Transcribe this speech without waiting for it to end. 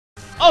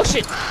Oh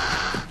shit!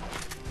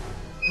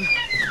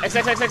 X,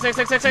 X, X, X, X,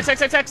 X, X, X,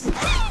 X, X, X.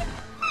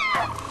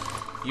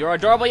 You're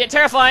adorable yet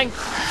terrifying.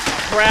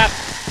 Crap.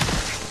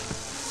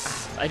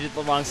 I did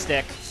the wrong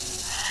stick.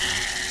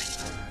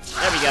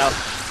 There we go.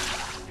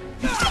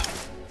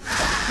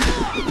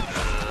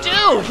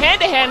 Dude,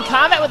 hand-to-hand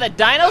combat with a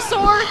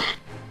dinosaur?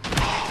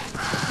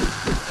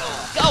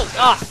 Go!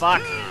 Oh,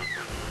 fuck.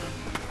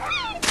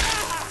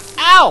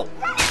 Ow!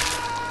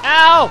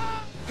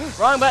 Ow!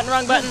 Wrong button,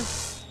 wrong button.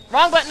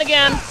 Wrong button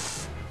again.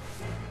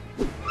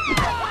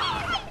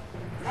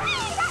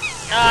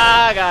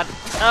 Ah, God.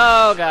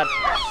 Oh, God.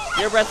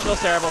 Your breath smells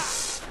terrible.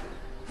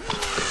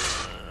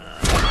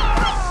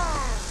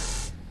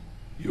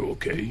 You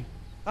okay?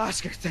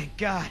 Oscar, thank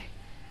God.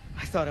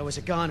 I thought I was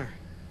a goner.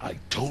 I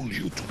told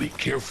you to be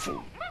careful.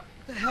 What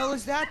the hell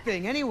is that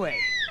thing, anyway?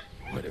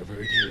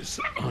 Whatever it is,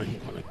 I'm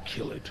gonna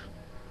kill it.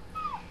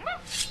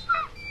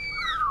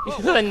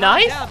 With a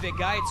knife? Calm down, big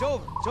guy. It's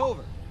over. It's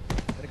over.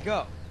 Let it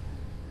go.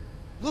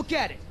 Look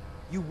at it.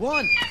 You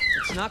won.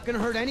 It's not gonna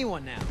hurt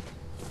anyone now.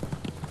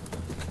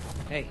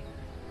 Hey,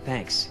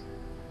 thanks.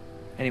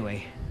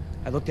 Anyway,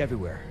 I looked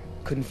everywhere.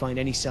 Couldn't find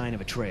any sign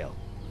of a trail.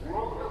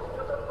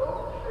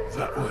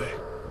 That way.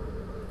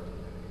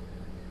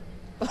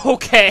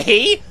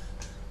 Okay.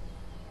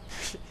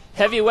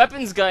 Heavy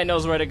weapons guy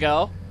knows where to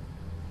go.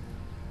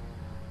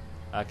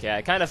 Okay,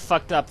 I kind of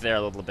fucked up there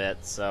a little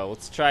bit, so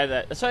let's try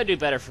that. Let's try to do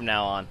better from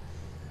now on.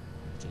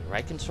 Okay,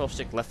 right control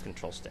stick, left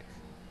control stick.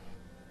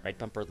 Right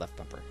bumper, left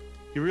bumper.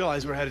 You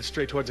realize we're headed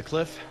straight towards a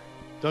cliff,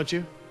 don't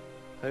you?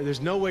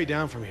 There's no way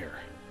down from here.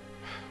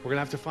 We're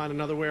gonna have to find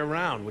another way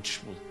around,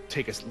 which will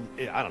take us,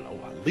 I don't know,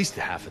 at least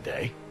a half a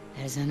day.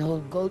 There's an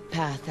old goat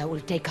path that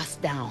will take us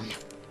down.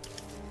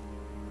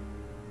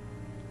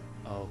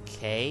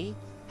 Okay.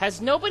 Has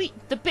nobody...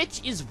 The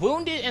bitch is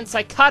wounded and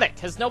psychotic.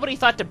 Has nobody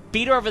thought to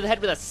beat her over the head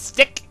with a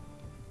stick?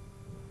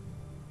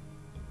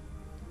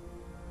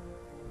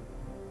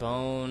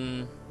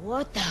 Bone...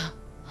 What the?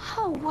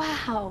 Oh,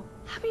 wow.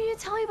 How come you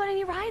didn't tell me about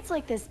any rides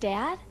like this,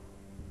 Dad?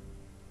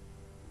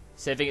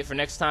 Saving it for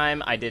next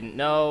time. I didn't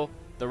know.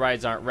 The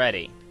rides aren't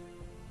ready.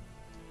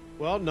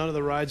 Well, none of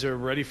the rides are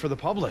ready for the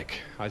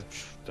public. I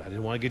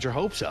didn't want to get your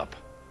hopes up.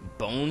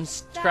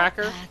 Bones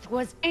tracker? That path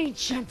was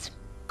ancient,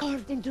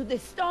 carved into the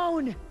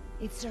stone.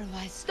 It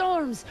survived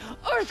storms,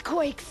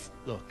 earthquakes.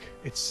 Look,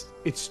 it's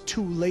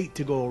too late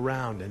to go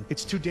around, and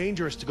it's too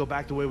dangerous to go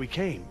back the way we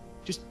came.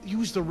 Just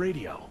use the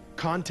radio.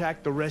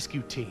 Contact the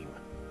rescue team.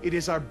 It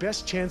is our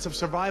best chance of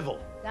survival.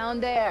 Down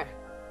there.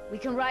 We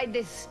can ride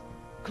this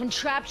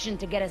contraption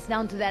to get us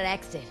down to that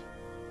exit.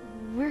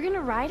 We're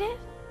gonna ride it?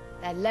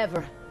 That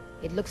lever.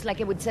 It looks like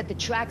it would set the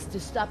tracks to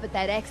stop at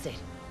that exit.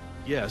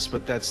 Yes,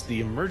 but that's the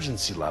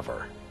emergency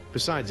lever.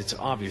 Besides, it's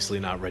obviously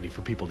not ready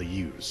for people to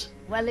use.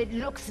 Well, it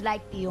looks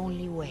like the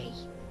only way.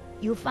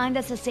 You find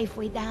us a safe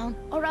way down,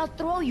 or I'll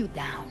throw you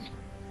down.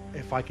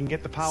 If I can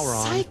get the power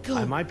on, Psycho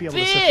I might be able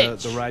to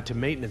bitch! set the ride to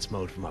maintenance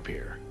mode from up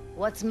here.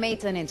 What's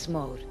maintenance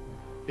mode?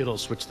 It'll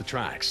switch the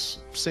tracks,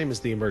 same as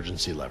the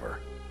emergency lever.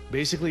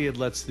 Basically, it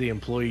lets the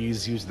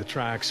employees use the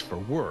tracks for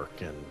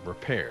work and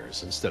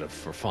repairs instead of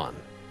for fun.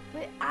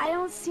 But I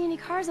don't see any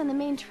cars on the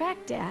main track,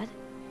 Dad.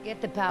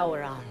 Get the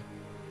power on.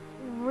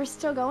 We're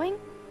still going?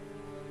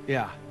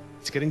 Yeah,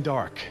 it's getting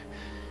dark.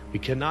 We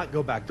cannot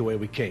go back the way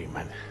we came,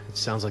 and it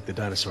sounds like the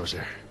dinosaurs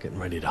are getting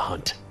ready to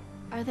hunt.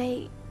 Are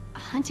they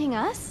hunting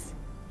us?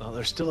 Well,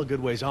 they're still a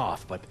good ways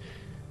off, but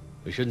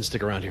we shouldn't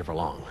stick around here for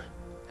long.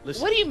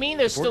 Listen, What do you mean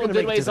they're if we're still a gonna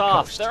good make it to ways the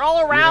off? coast, They're all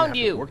we're gonna around have to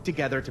you. Work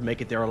together to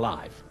make it there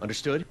alive.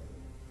 Understood?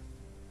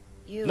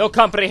 You, No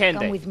comprehende.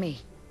 come with me.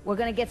 We're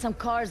gonna get some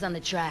cars on the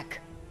track.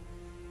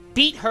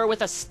 Beat her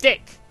with a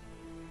stick.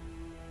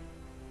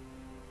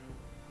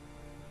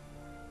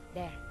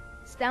 There.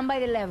 Stand by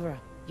the lever.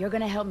 You're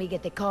gonna help me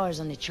get the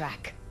cars on the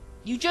track.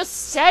 You just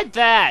said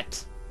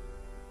that.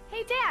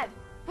 Hey, Dad,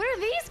 what are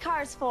these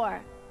cars for?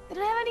 They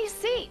don't have any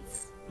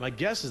seats. My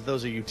guess is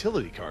those are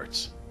utility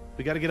carts.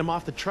 We gotta get them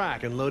off the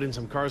track and load in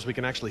some cars we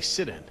can actually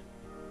sit in.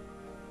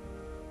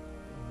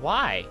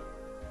 Why?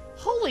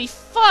 Holy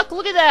fuck,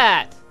 look at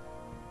that!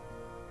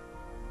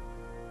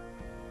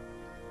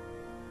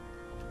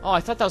 Oh, I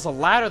thought that was a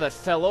ladder that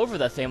fell over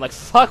that thing. I'm like,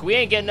 fuck, we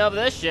ain't getting over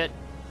this shit.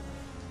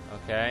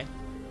 Okay.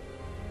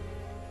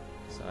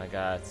 So I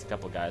got a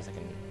couple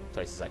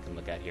places I can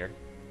look at here.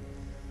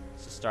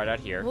 So start out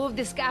here. Move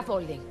the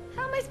scaffolding.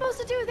 How am I supposed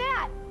to do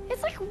that?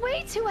 It's like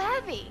way too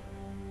heavy.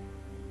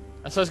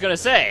 That's what I was gonna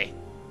say.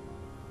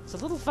 It's a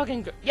little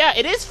fucking... Yeah,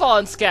 it is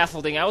fallen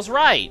scaffolding. I was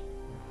right.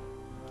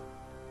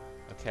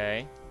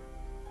 Okay.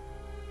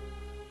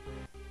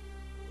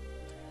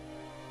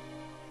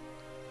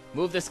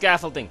 Move the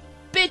scaffolding.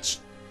 Bitch!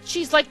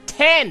 She's like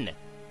 10!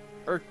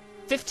 Or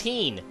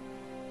 15.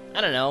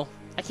 I don't know.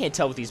 I can't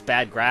tell with these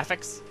bad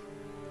graphics.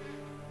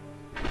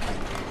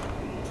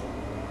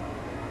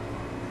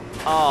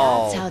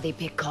 Oh. That's how they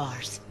pick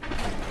cars.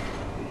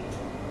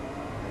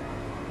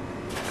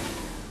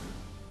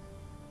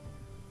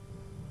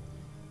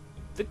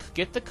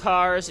 Get the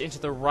cars into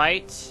the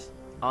right,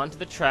 onto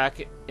the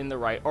track in the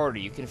right order.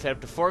 You can fit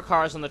up to 4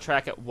 cars on the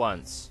track at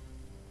once.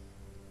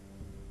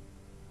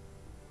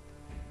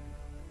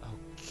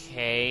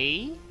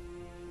 Okay.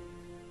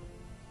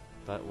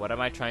 But what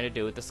am I trying to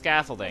do with the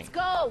scaffolding? Let's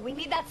go. We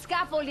need that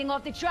scaffolding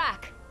off the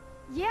track.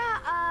 Yeah,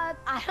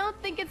 I don't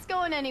think it's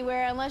going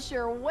anywhere unless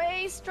you're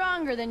way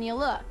stronger than you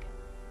look.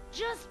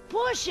 Just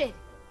push it.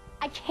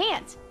 I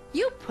can't.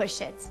 You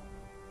push it.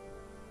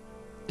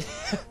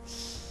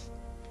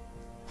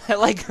 I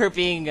like her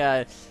being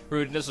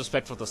rude and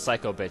disrespectful to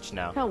Psycho Bitch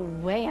now. No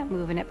way I'm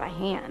moving it by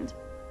hand.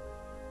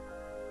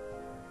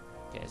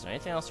 Okay, is there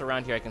anything else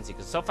around here I can see?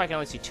 Because so far I can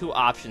only see 2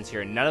 options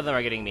here, and none of them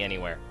are getting me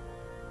anywhere.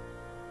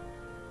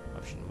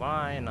 Option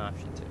Y and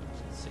option 2.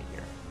 Let's see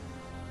here.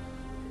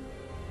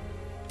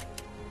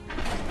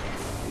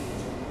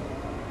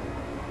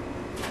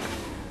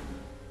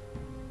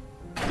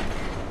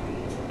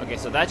 Okay,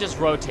 so that just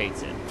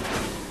rotates it.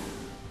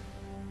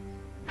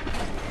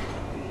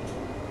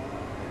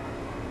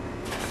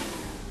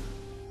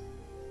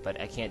 But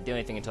I can't do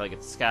anything until I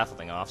get the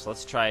scaffolding off, so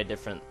let's try a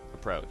different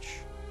approach.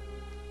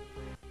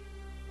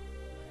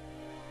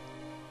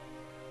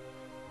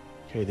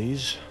 Okay,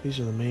 these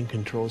are the main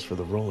controls for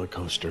the roller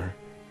coaster.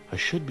 I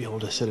should be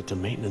able to set it to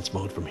maintenance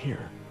mode from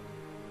here.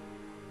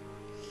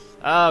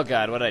 Oh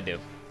god, what'd I do?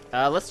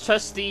 Let's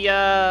trust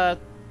the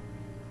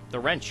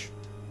wrench.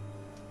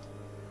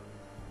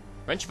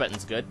 Wrench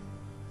button's good.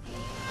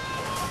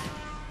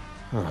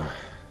 Huh.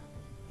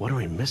 What are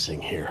we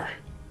missing here?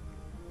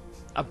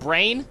 A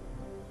brain?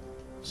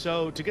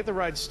 So, to get the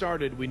ride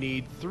started, we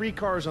need 3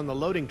 cars on the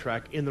loading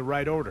track in the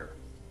right order.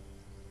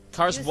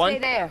 Cars You 1? stay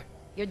there.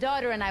 Your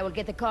daughter and I will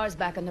get the cars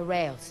back on the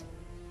rails.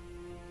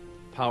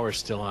 Power's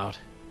still out.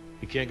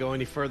 We can't go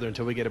any further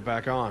until we get it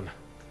back on.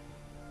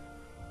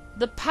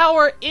 The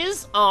power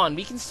is on!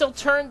 We can still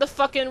turn the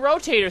fucking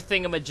rotator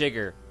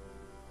thingamajigger!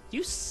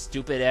 You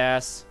stupid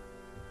ass.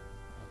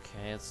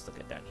 Okay, let's look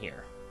at down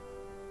here.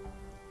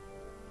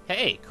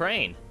 Hey,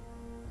 crane.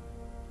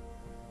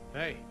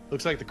 Hey,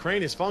 looks like the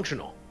crane is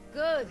functional.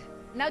 Good.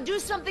 Now do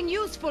something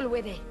useful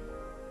with it.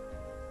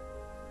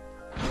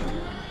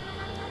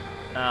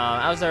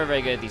 I was never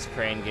very good at these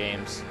crane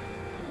games.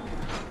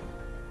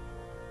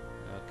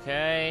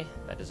 Okay,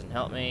 that doesn't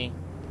help me.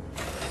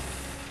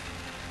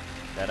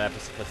 That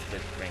episode puts the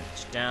crane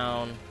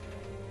down.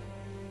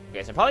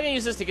 Okay, so I'm probably gonna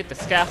use this to get the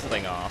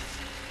scaffolding off.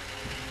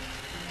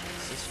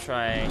 Let's just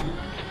try.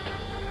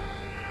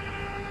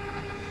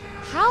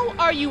 How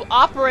are you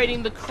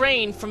operating the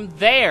crane from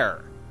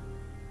there?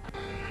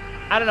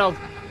 I don't know.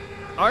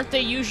 Aren't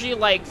they usually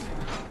like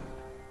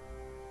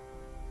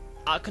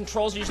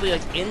controls usually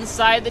like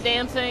inside the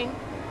damn thing?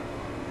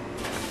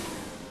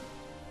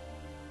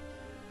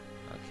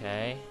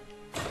 Okay.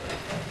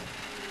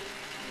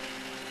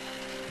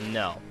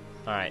 No.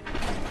 Alright.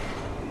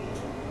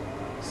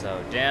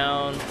 So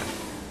down.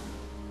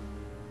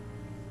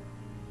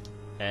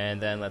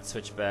 And then let's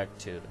switch back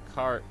to the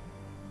cart.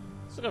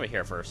 Let's look over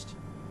here first.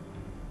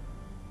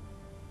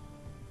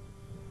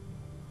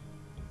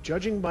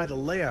 Judging by the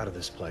layout of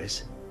this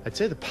place, I'd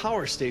say the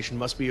power station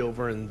must be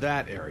over in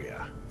that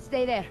area.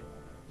 Stay there.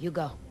 You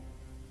go.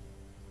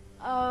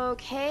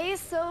 Okay,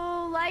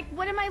 so, like,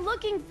 what am I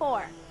looking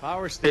for?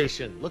 Power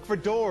station. Look for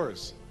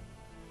doors.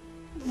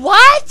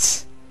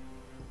 What?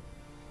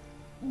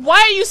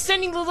 Why are you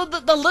sending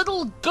the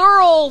little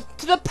girl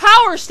to the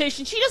power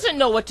station? She doesn't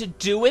know what to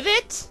do with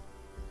it.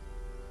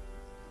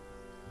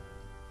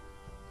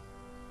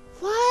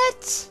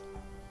 What?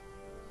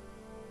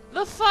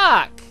 The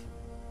fuck?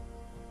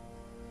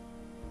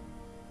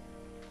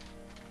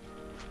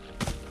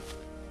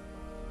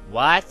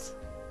 What?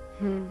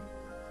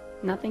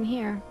 Nothing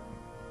here.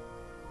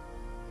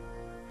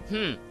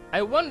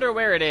 I wonder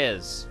where it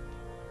is.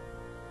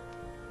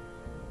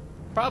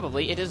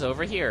 Probably it is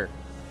over here.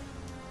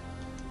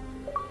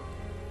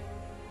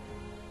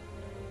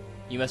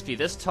 You must be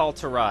this tall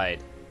to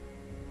ride.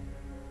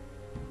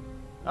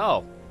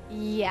 Oh.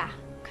 Yeah,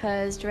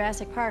 because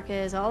Jurassic Park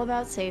is all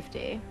about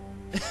safety.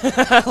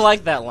 I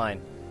like that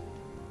line.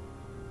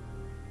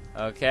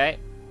 Okay.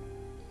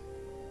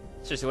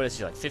 Seriously, what is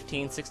she, like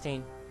 15,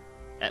 16?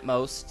 At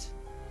most.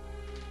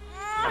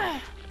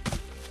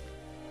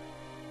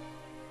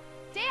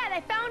 Dad, I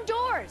found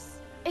doors!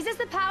 Is this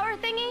the power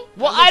thingy?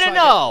 Well, I don't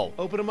know!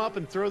 Open them up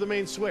and throw the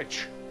main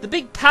switch. The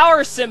big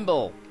power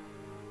symbol!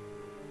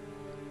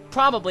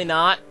 Probably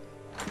not.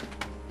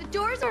 The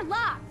doors are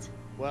locked!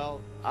 Well,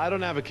 I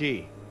don't have a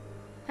key.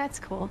 That's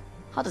cool.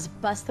 I'll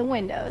just bust the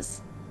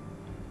windows.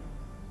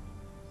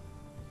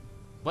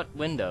 What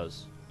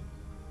windows?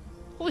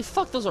 Holy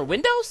fuck, those are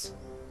windows?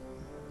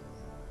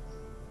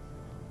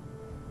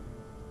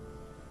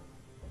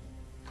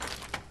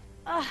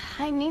 Ugh,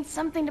 I need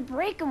something to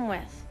break them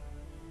with.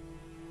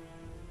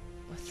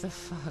 What the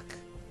fuck?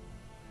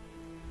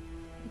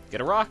 Get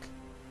a rock.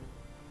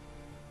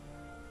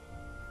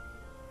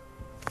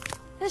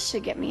 This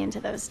should get me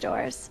into those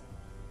doors.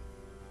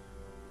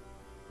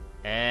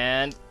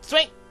 And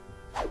swing!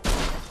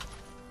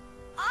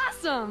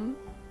 Awesome!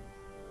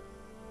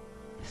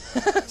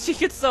 She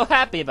gets so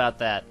happy about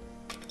that.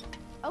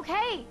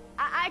 Okay,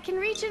 I can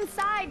reach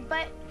inside,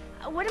 but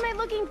what am I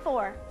looking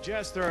for?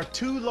 Jess, there are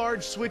 2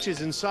 large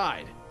switches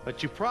inside,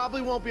 but you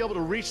probably won't be able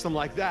to reach them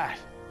like that.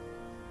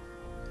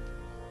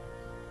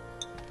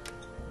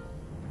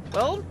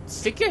 Well,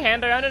 stick your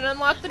hand around and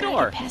unlock the Gotta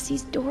door. get past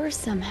these doors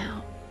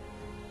somehow.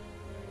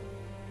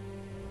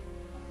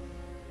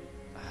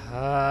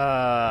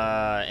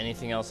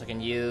 Anything else I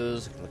can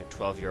use? I can look at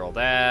 12-year-old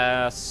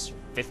ass,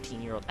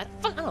 15-year-old. I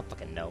don't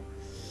fucking know.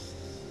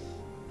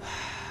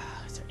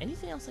 Is there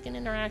anything else I can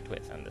interact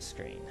with on the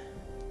screen?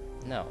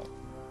 No.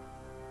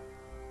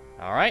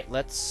 Alright,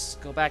 let's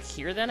go back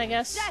here then, I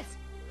guess. Jess,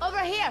 over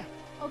here.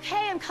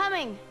 Okay, I'm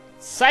coming.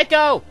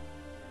 Psycho!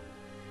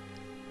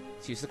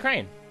 Let's use the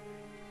crane.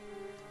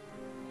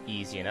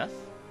 Easy enough.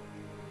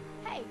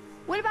 Hey,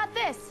 what about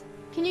this?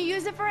 Can you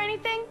use it for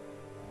anything?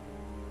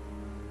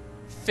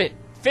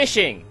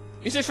 Fishing!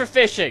 Use it for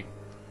fishing!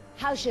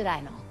 How should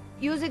I know?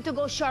 Use it to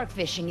go shark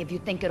fishing if you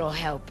think it'll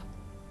help.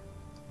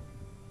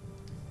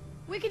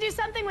 We could do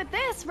something with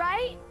this,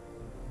 right?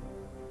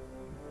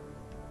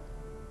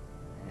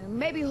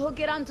 Maybe hook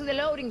it onto the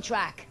loading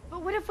track.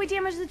 But what if we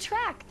damage the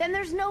track? Then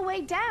there's no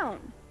way down.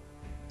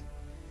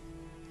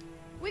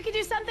 We could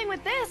do something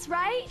with this,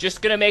 right?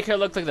 Just gonna make her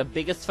look like the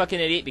biggest fucking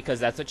idiot because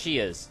that's what she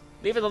is.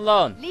 Leave it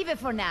alone. Leave it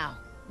for now.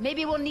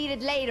 Maybe we'll need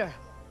it later.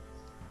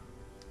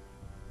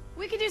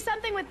 We could do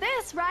something with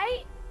this,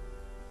 right?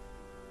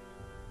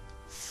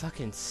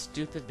 Fucking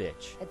stupid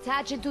bitch.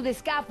 Attach it to the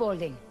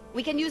scaffolding.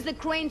 We can use the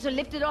crane to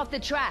lift it off the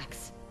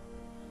tracks.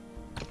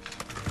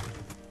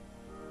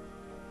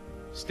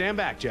 Stand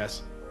back,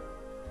 Jess.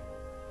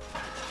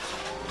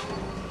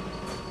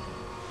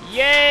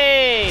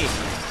 Yay!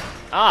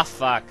 Ah,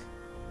 fuck.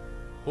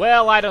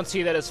 Well, I don't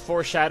see that as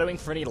foreshadowing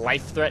for any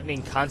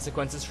life-threatening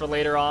consequences for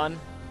later on.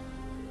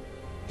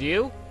 Do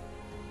you?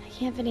 I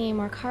can't fit any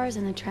more cars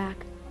in the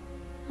track.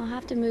 I'll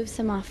have to move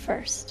some off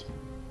first.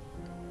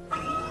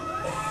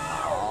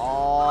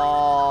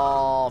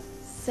 Oh.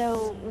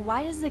 So,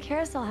 why does the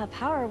carousel have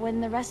power when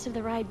the rest of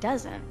the ride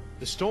doesn't?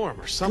 The storm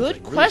or something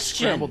Good really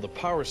question. scrambled the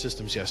power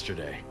systems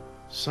yesterday.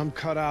 Some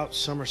cut out,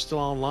 some are still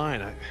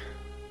online.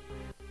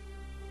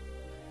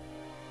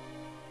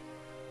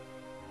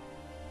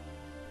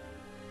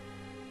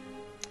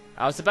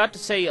 I was about to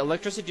say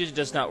electricity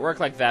does not work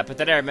like that, but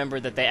then I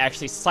remembered that they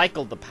actually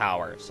cycled the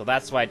power, so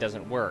that's why it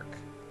doesn't work.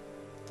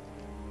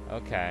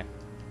 Okay.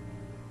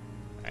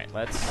 Alright,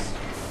 let's...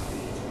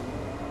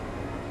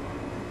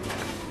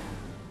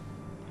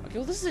 Okay,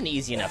 well this is an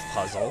easy enough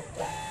puzzle.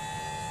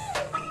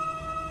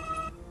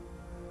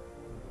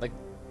 Like,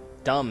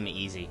 dumb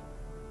easy.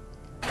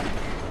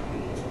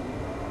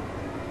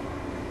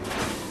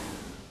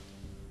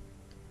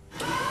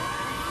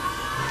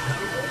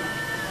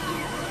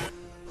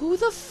 Who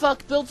the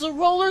fuck builds a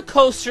roller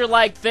coaster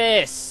like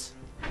this?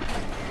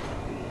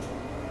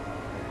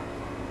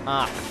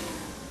 Ah.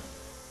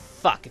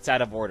 Fuck, it's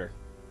out of order.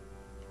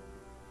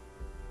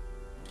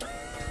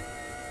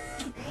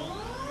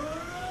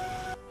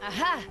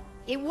 Aha!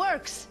 It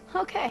works!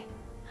 Okay,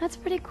 that's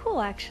pretty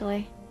cool,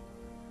 actually.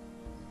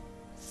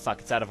 Fuck,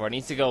 it's out of order. It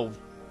needs to go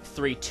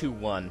 3, 2,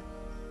 1.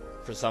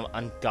 For some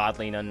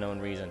ungodly and unknown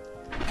reason.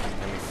 Let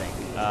me think.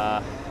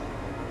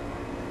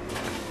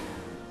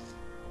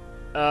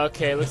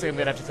 Okay, looks like I'm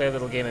gonna have to play a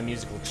little game of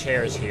musical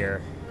chairs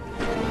here.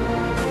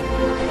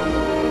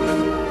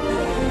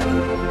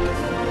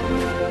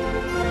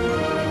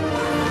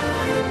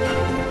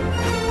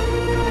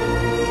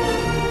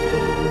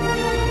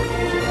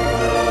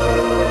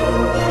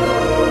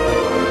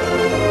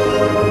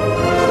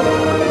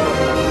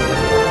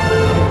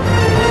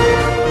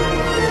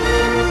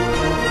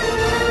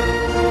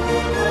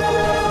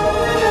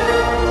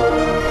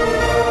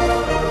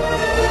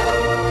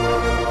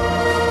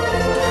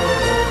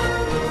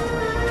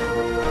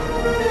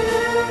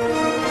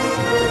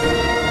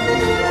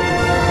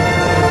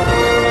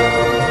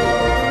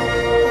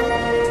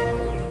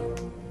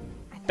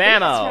 Bammo!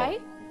 That's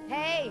right.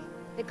 Hey!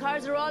 The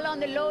cars are all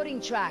on the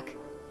loading track.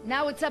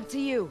 Now it's up to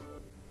you.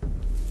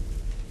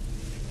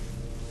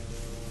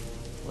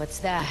 What's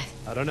that?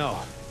 I don't know.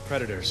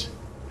 Predators.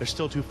 They're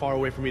still too far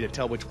away for me to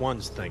tell which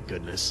ones, thank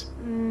goodness.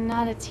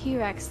 Not a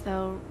T-Rex,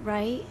 though,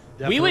 right?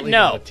 We would Definitely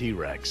know. not a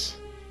T-Rex.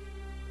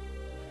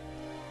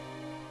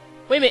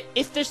 Wait a minute,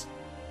 if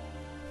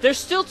they're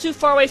still too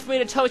far away for me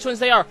to tell which ones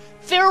they are.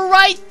 They're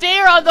right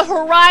there on the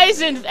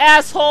horizon,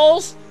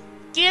 assholes!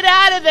 Get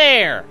out of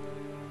there!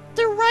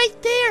 They're right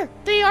there!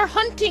 They are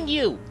hunting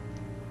you!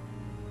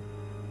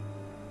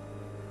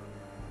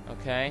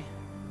 Okay.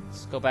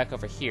 Let's go back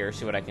over here,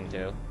 see what I can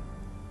do.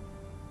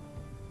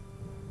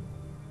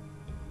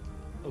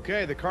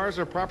 Okay, the cars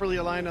are properly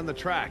aligned on the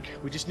track.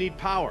 We just need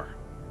power.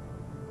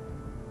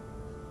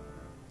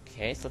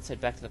 Okay, so let's head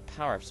back to the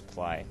power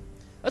supply.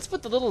 Let's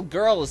put the little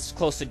girl as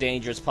close to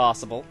danger as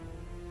possible.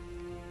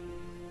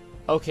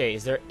 Okay,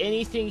 is there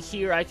anything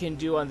here I can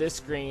do on this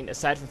screen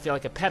aside from feel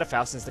like a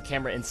pedophile since the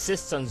camera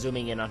insists on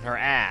zooming in on her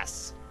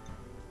ass?